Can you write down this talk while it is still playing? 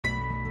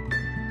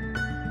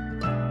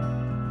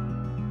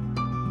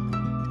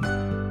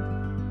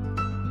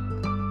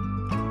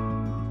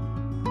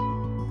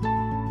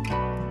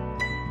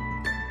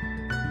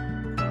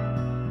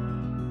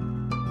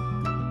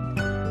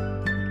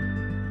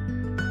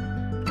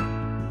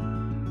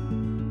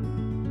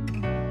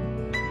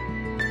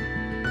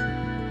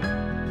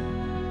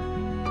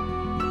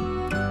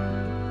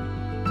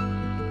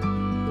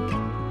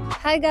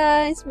Hi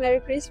guys, Merry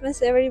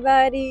Christmas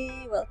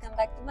everybody. Welcome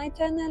back to my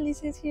channel.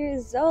 Lisa's here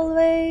as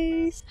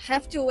always. I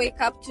have to wake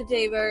up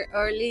today very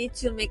early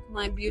to make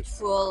my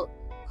beautiful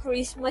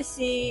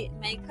Christmassy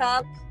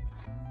makeup,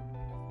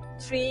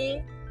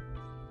 tree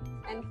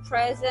and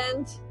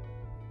present,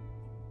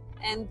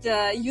 and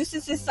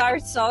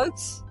USSR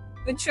socks.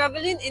 We're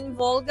traveling in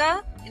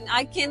Volga and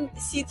I can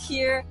sit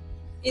here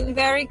in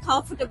very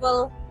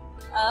comfortable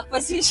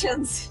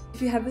positions.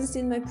 If you haven't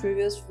seen my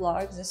previous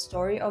vlogs, the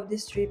story of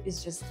this trip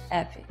is just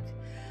epic.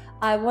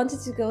 I wanted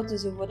to go to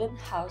the wooden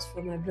house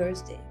for my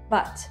birthday,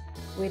 but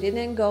we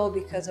didn't go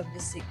because of the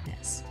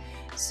sickness.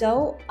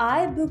 So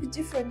I booked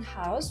different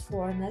house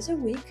for another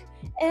week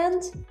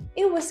and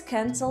it was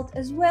cancelled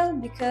as well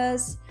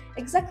because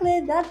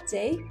exactly that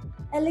day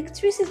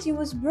electricity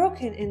was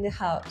broken in the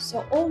house,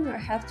 so owner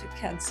have to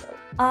cancel.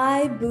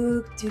 I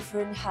booked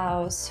different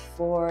house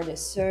for the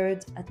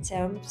third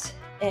attempt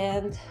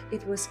and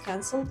it was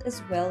cancelled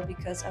as well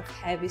because of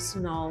heavy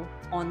snow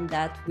on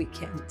that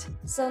weekend.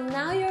 So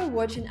now you're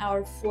watching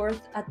our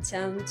fourth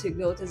attempt to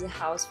go to the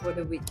house for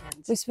the weekend.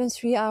 We spent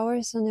 3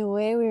 hours on the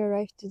way. We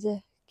arrived to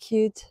the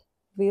cute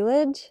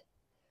village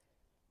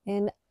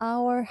and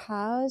our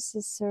house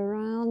is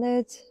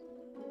surrounded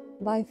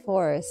by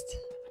forest.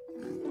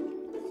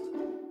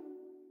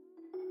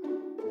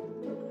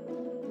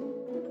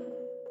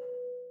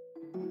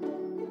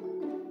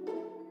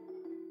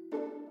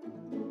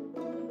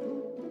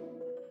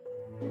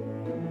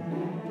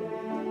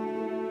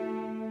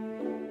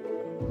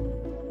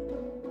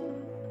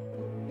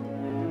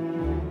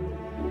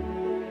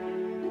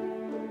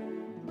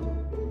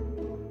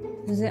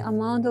 The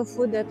amount of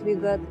food that we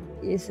got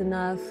is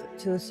enough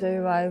to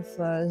survive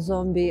a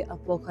zombie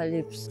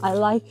apocalypse. I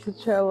like to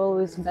travel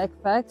with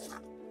backpack,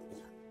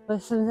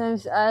 but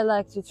sometimes I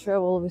like to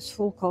travel with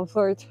full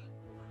comfort.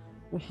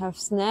 We have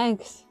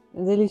snacks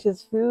and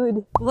delicious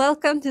food.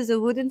 Welcome to the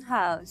wooden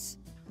house.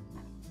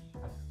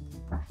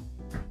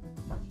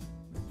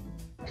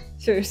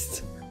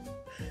 First,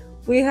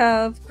 we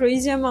have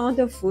crazy amount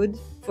of food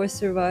for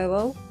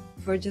survival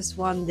for just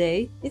one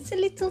day. It's a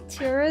little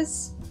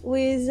terrace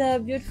with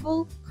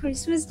beautiful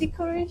Christmas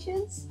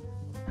decorations.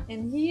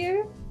 And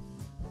here,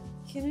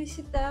 can we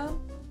sit down?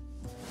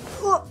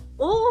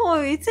 Oh,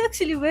 it's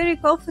actually very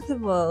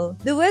comfortable.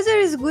 The weather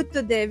is good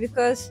today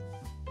because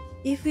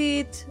if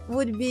it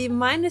would be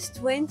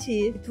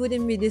 -20, it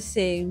wouldn't be the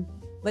same.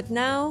 But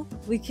now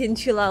we can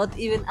chill out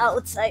even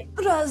outside.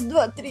 Раз,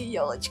 два, три,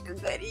 елочка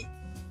горит.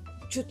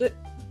 Что-то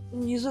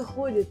не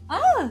заходит.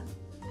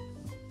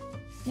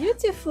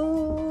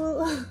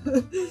 Beautiful.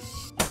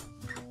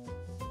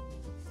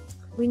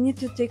 We need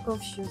to take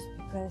off shoes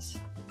because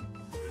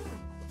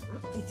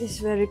it is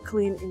very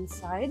clean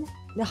inside.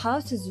 The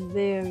house is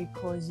very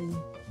cozy.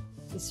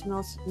 It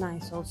smells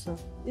nice also.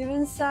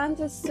 Even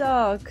Santa's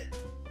sock.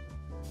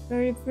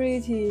 Very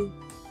pretty.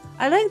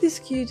 I like these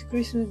cute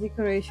Christmas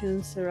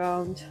decorations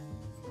around.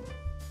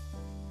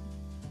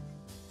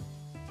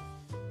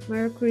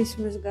 Merry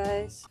Christmas,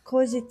 guys.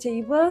 Cozy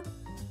table.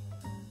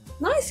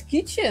 Nice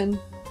kitchen,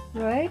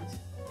 right?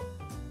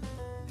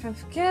 Have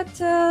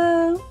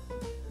kettle.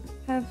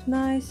 Have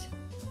nice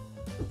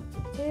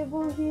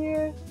table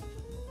here.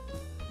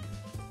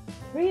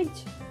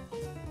 Fridge.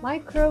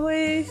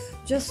 Microwave.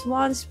 Just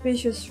one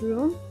spacious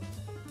room.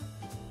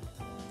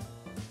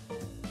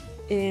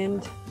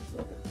 And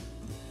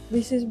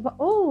this is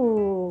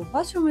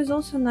bathroom is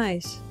also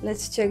nice.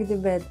 Let's check the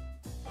bed.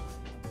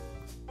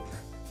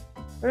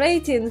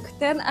 Rating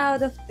 10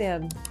 out of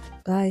 10.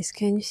 Guys,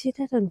 can you see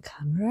that on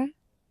camera?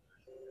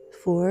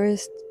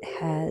 Forest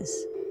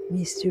has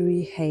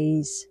mystery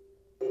haze.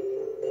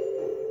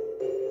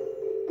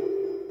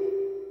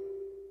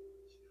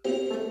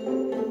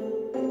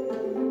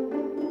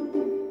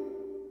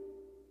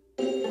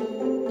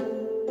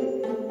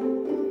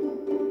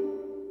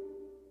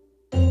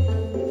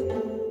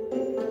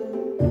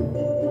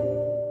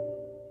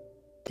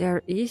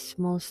 There is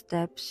small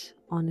steps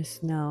on the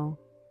snow.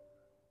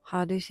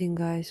 How do you think,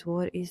 guys?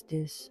 What is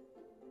this?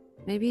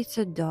 Maybe it's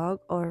a dog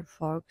or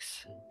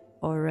fox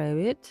or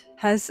rabbit?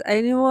 Has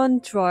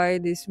anyone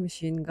tried this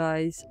machine,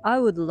 guys? I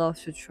would love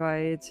to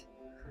try it.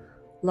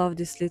 Love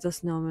this little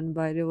snowman,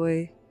 by the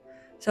way.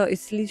 So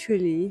it's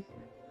literally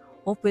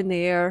open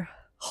air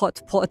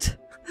hot pot.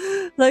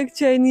 Like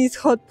Chinese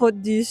hot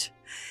pot dish.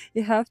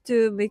 You have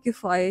to make a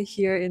fire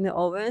here in the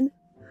oven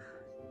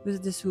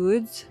with this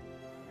wood.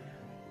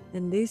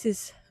 And this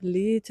is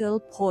little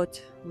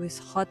pot with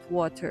hot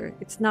water.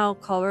 It's now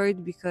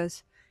covered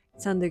because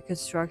it's under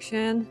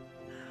construction.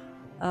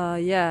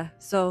 Yeah,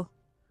 so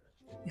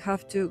you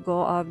have to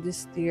go up the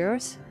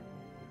stairs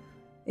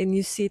and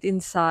you sit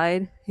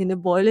inside in the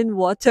boiling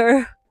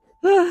water.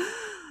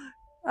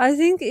 I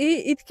think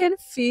it can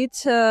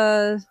fit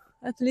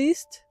at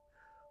least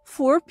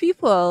 4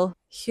 people.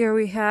 Here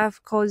we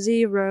have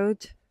cozy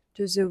road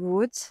to the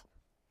woods.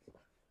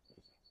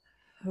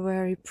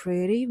 Very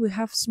pretty. We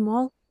have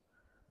small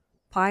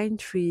pine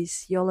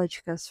trees,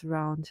 yolochkas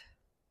around.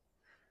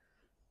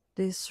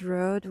 This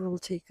road will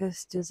take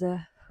us to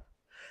the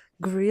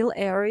grill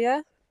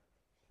area.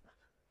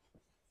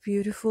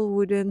 Beautiful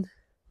wooden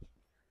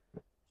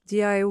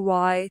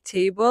DIY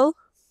table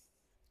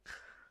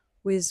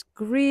with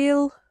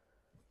grill.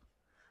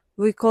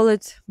 We call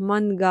it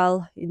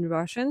mangal in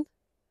Russian.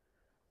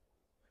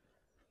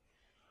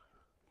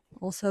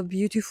 Also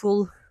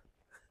beautiful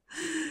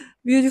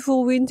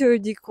winter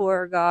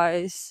decor,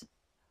 guys.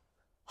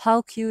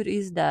 How cute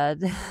is that?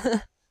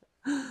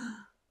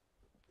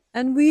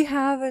 And we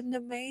have an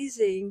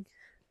amazing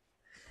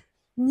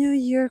New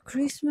Year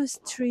Christmas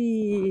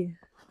tree.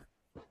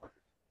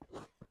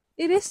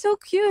 It is so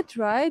cute,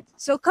 right?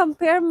 So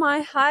compare my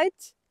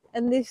height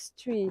and this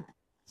tree.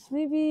 It's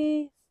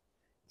maybe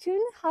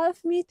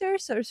 2.5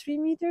 meters or 3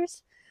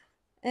 meters.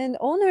 And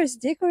owners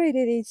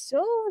decorated it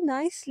so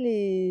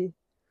nicely.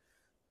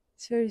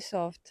 It's very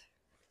soft.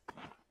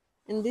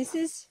 And this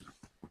is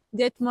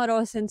Ded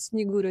Moroz and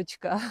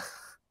Snegurочка.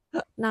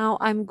 Now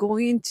I'm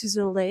going to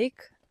the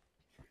lake.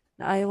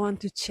 I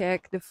want to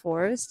check the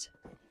forest.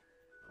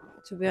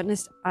 To be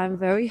honest, I'm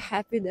very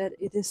happy that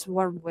it is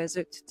warm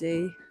weather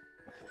today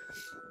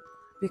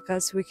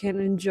because we can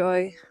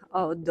enjoy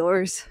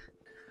outdoors.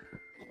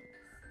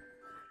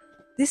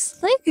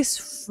 This lake is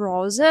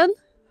frozen,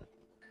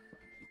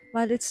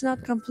 but it's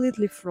not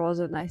completely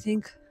frozen. I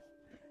think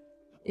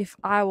if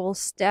I will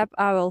step,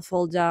 I will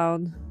fall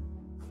down.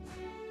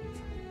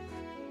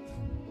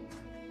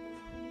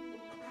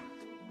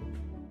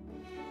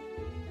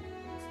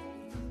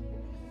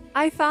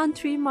 I found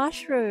 3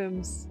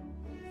 mushrooms.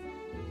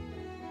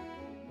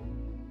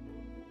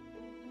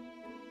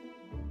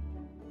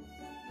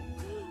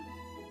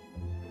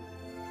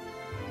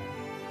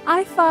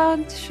 I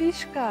found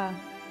shishka.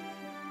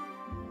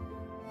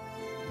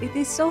 It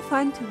is so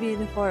fun to be in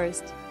the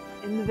forest.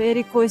 In a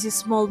very cozy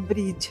small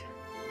bridge.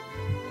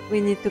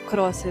 We need to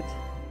cross it.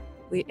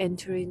 We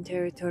enter in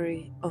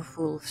territory of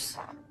wolves.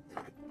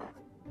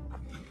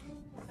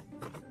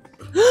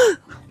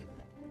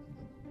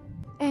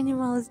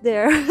 Animal is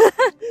there.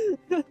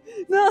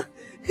 No.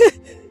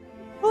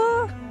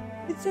 Oh,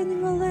 it's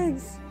animal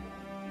legs.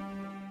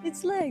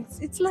 It's legs.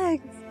 It's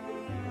legs.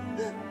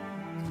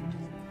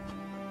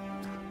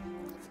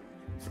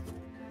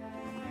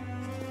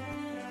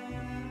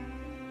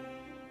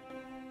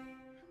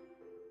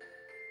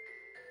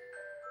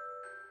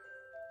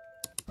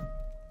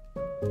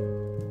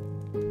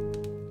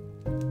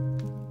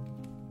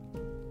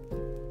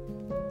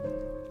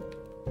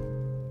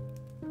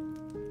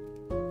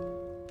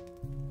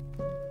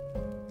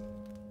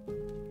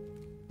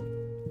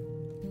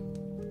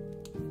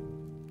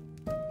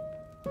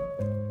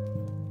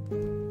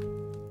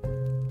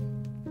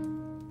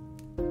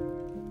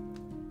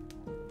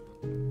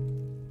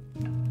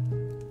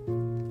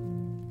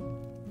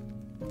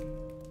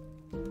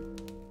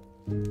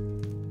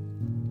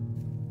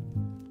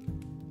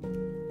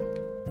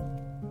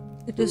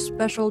 It is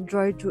special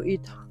joy to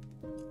eat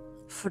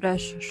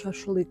fresh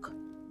shashlik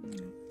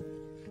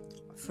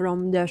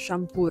from the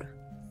shampur.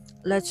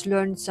 Let's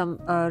learn some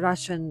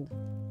Russian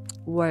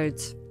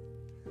words.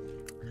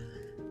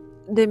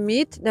 The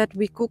meat that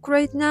we cook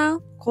right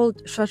now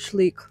called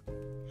shashlik.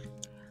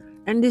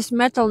 And this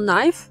metal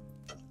knife,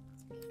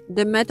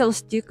 the metal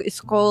stick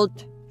is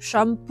called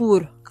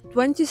shampur.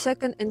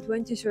 22nd and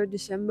 23rd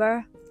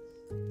December,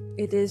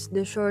 it is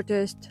the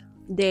shortest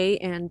day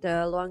and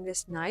the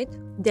longest night.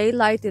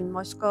 Daylight in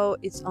Moscow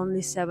is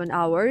only 7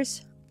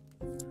 hours.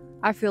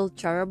 I feel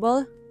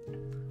terrible.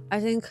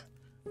 I think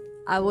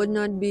I would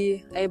not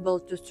be able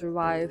to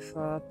survive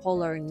a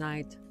polar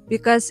night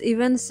because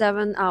even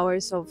 7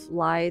 hours of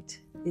light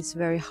is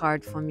very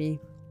hard for me.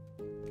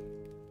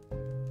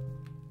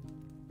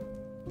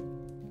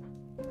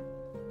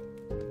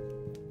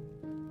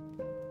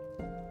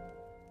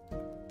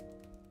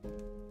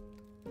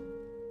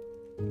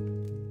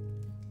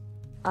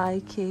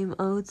 I came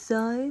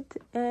outside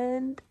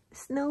and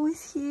snow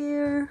is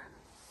here.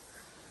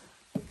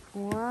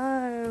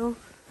 Wow.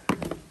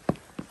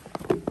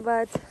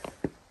 But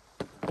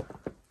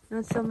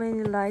not so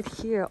many light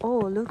here. Oh,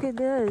 look at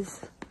this.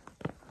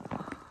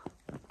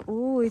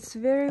 Oh, it's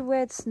very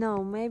wet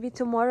snow. Maybe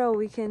tomorrow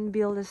we can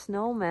build a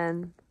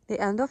snowman. The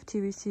end of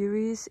TV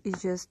series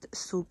is just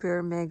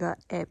super mega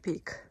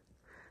epic.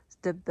 It's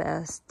the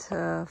best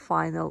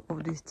final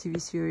of this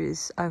TV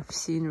series I've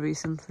seen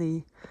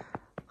recently.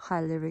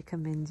 Highly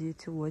recommend you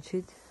to watch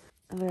it.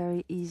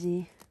 Very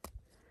easy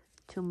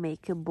to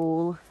make a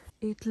ball.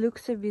 It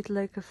looks a bit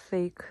like a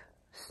fake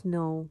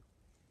snow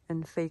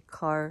and fake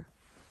car.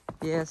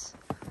 Yes,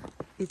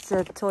 it's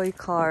a toy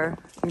car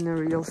in a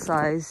real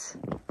size.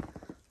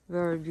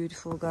 Very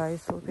beautiful,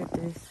 guys. Look at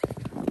this.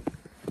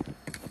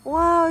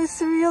 Wow,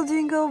 it's real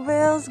jingle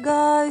bells,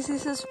 guys.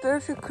 This is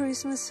perfect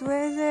Christmas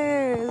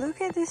weather. Look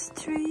at this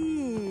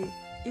tree.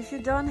 If you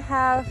don't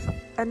have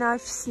enough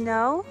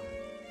snow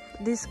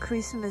this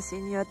Christmas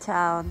in your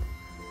town,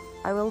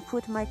 I will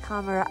put my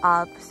camera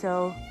up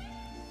so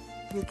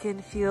you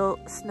can feel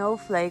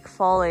snowflake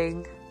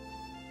falling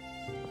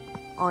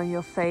on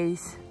your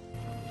face.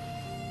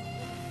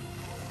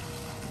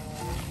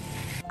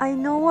 I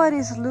know what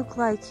it look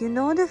like. You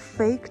know the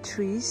fake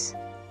trees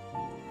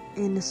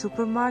in the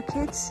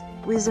supermarkets?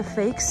 with a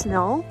fake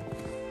snow.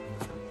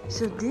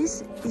 So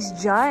this is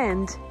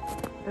giant,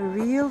 a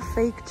real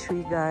fake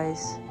tree,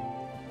 guys.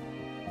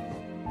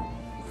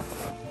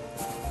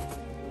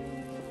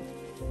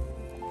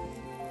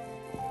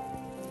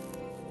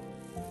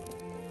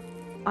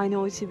 I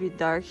know it's a bit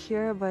dark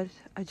here, but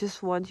I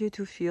just want you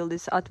to feel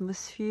this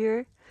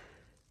atmosphere.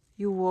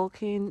 You're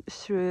walking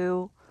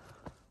through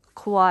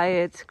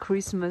quiet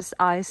Christmas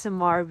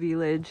ASMR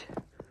village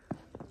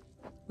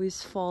with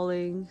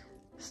falling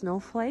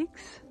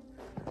snowflakes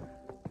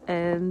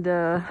and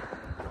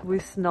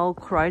with snow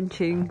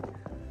crunching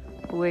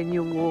when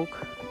you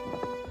walk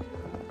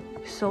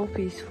so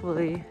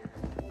peacefully.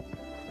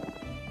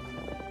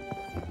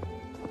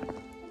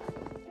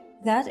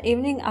 That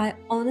evening, I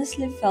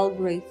honestly felt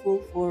grateful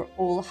for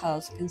all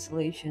house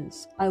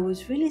cancellations. I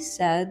was really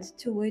sad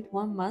to wait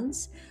 1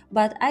 month,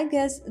 but I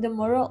guess the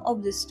moral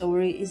of the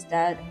story is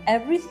that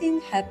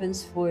everything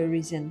happens for a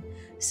reason.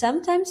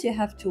 Sometimes you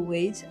have to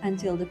wait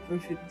until the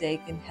perfect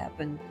day can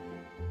happen.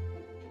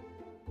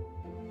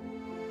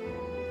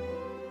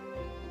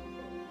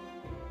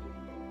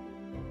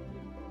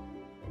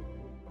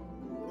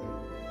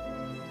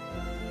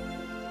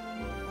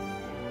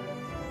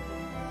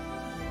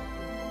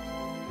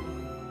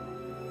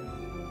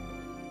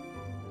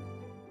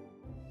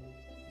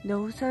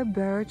 Those are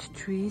birch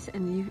trees,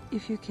 and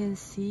if you can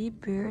see,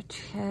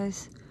 birch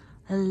has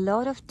a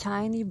lot of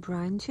tiny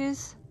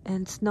branches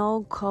and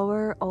snow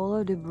cover all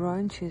of the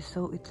branches,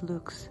 so it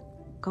looks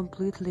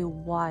completely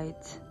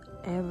white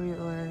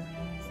everywhere.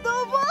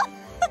 Snowball!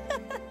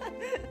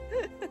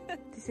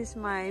 This is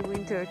my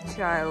winter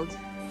child,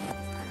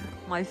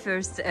 my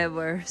first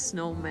ever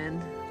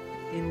snowman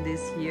in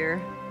this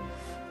year.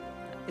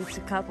 It's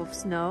a cup of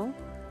snow.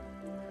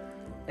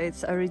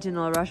 It's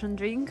original Russian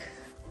drink,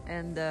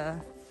 and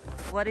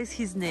what is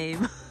his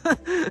name?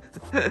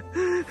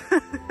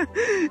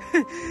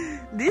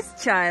 This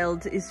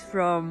child is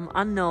from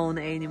unknown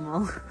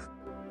animal.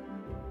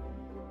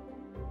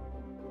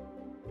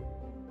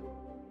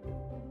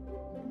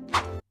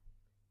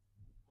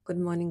 Good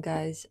morning,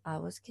 guys. I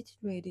was getting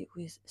ready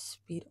with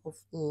speed of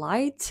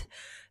light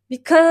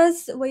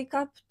because wake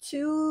up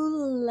too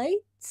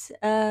late.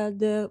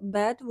 The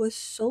bed was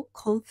so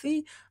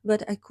comfy,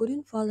 but I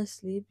couldn't fall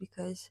asleep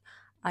because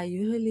I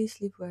usually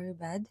sleep very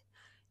bad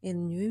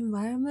in new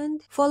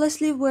environment. Fall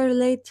asleep very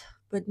late,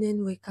 but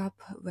then wake up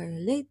very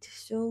late,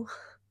 so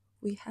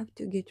we have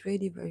to get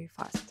ready very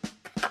fast.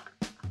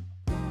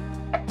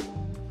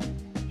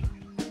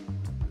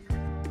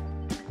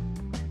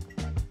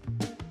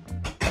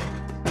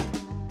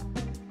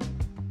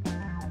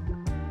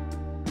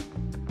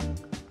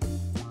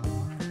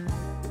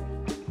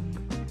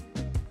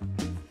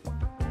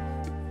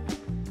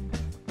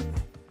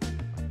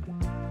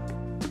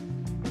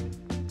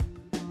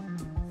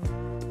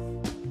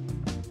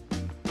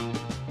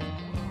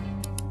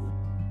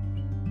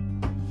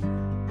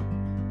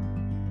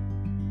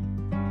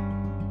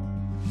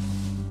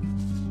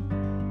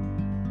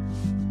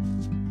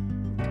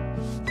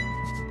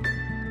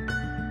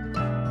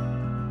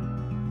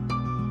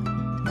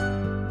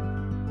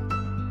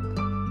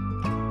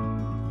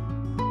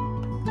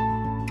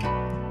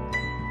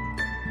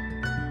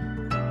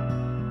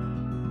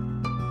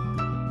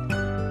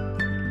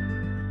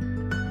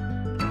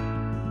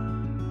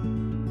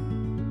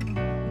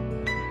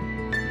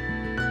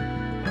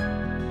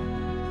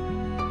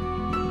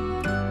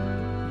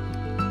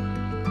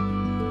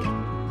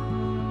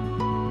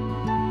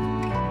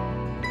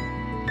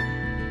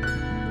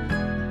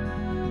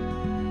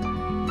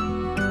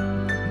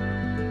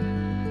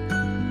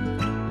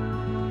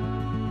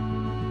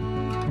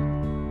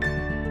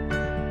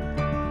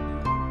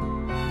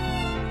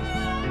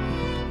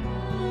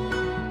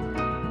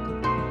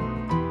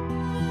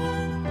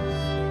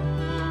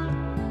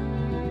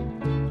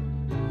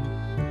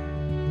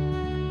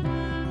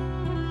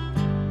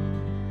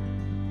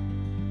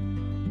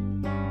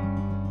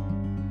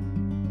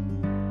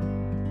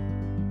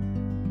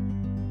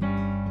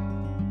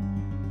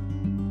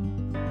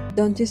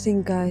 Don't you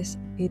think, guys,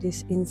 it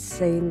is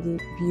insanely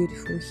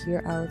beautiful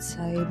here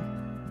outside?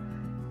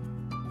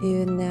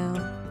 Even now,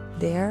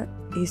 there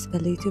is a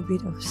little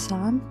bit of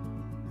sun.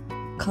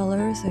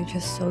 Colors are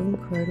just so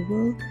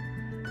incredible.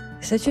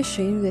 It's such a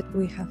shame that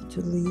we have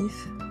to leave.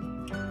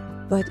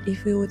 But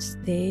if we would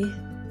stay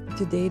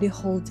today, the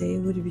whole day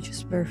would be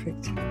just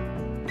perfect.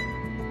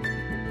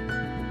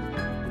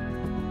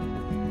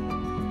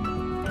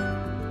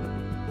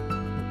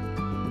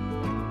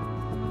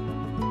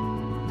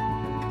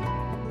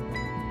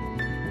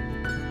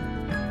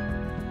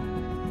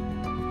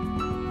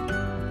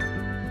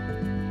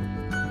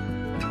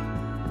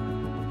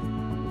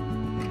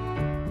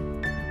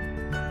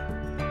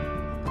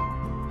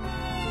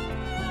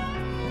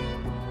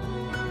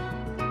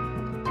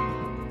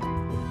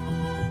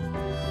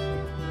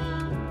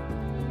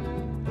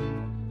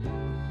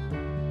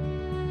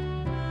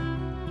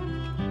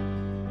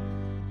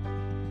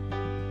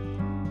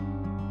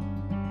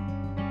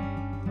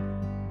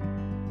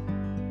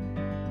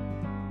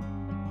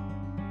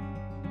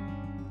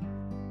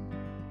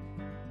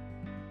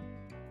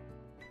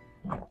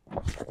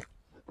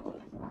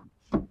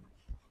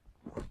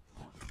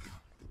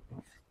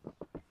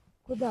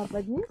 Куда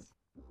поднись?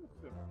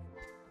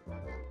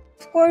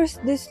 Of course,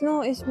 the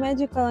snow is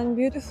magical and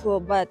beautiful,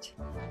 but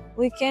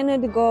we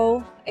cannot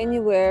go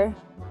anywhere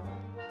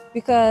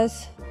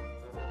because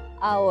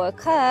our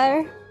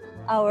car,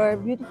 our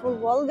beautiful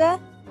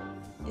Volga,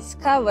 is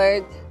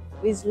covered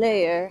with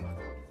layer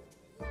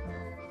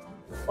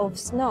of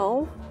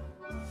snow.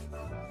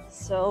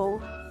 So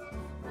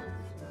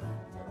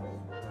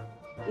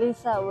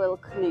Lisa will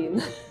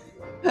clean.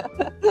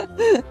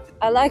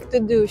 I like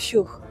to do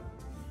shoo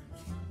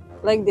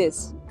like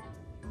this.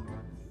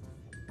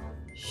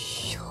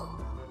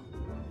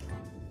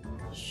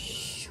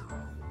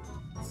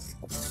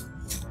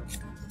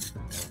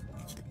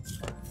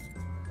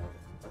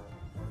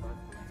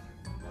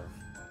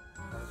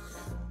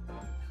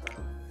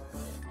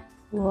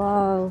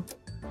 Wow,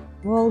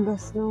 Volga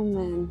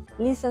snowman.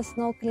 Lisa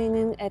snow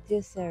cleaning at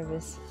your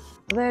service.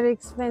 Very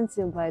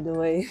expensive, by the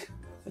way.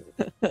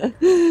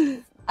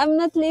 I'm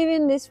not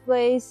leaving this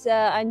place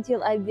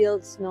until I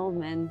build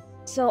snowman.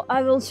 So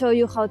I will show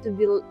you how to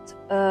build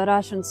a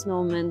Russian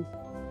snowman.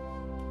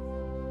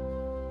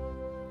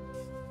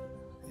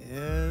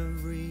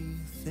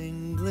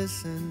 Everything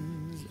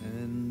glistens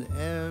and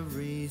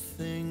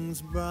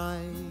everything's bright.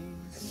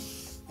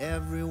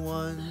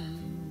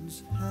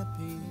 Everyone's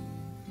happy.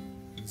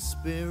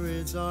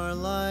 Spirits are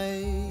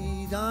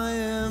light. I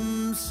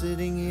am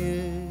sitting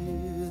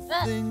here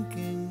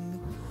thinking,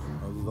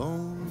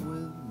 alone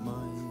with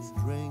my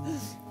drink,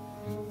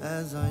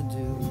 as I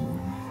do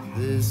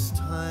this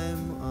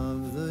time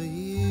of the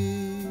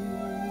year.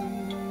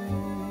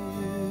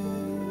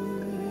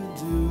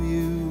 Do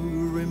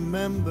you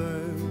remember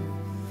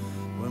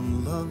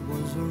when love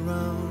was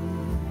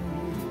around,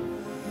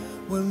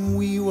 when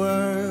we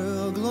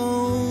were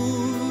aglow,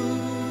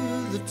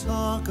 the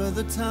talk of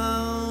the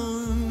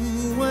town?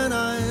 When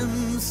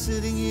I'm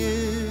sitting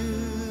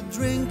here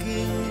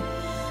drinking,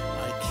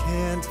 I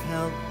can't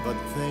help but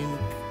think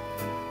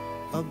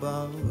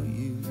about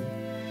you,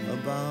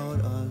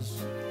 about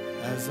us,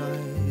 as I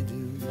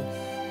do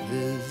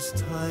this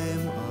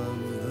time of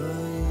the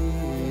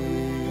year.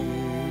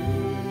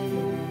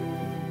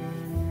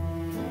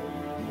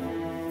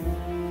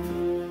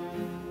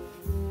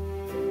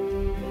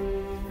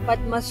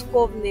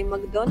 Подмосковный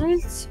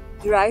McDonald's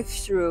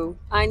drive-thru.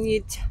 I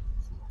need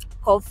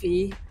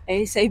coffee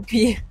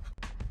ASAP.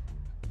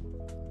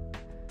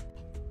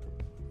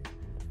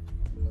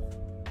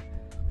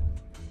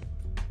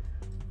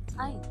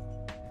 Hi.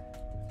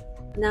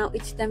 Now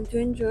it's time to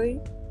enjoy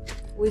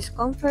with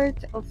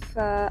comfort of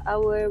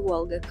our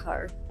Volga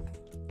car.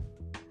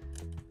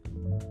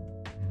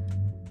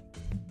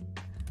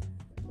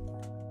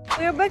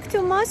 We're back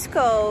to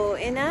Moscow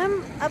and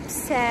I'm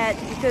upset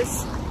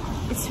because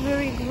it's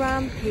very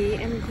grumpy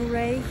and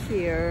gray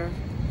here.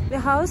 The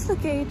house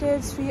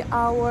located 3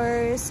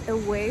 hours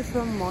away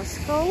from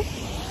Moscow.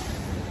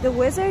 The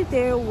weather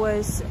there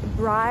was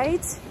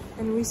bright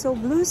and we saw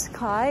blue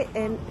sky,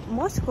 and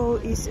Moscow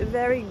is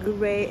very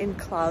gray and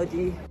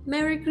cloudy.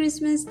 Merry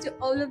Christmas to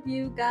all of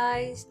you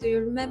guys. Do you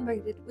remember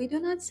that we do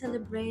not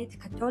celebrate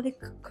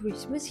Catholic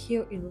Christmas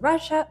here in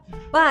Russia,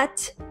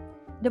 but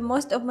the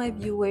most of my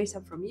viewers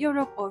are from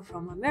Europe or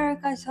from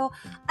America, so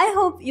I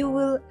hope you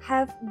will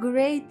have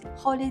great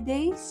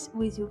holidays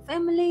with your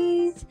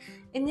families.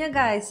 And yeah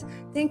guys,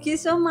 thank you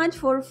so much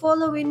for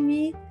following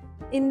me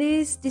in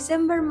these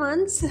December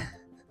months.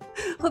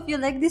 Hope you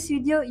like this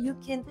video. You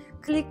can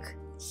click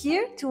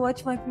here to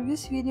watch my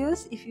previous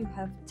videos if you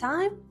have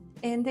time.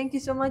 And thank you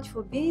so much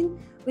for being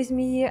with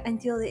me here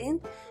until the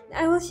end.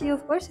 I will see you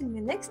of course in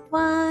the next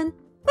one.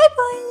 Bye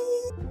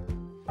bye.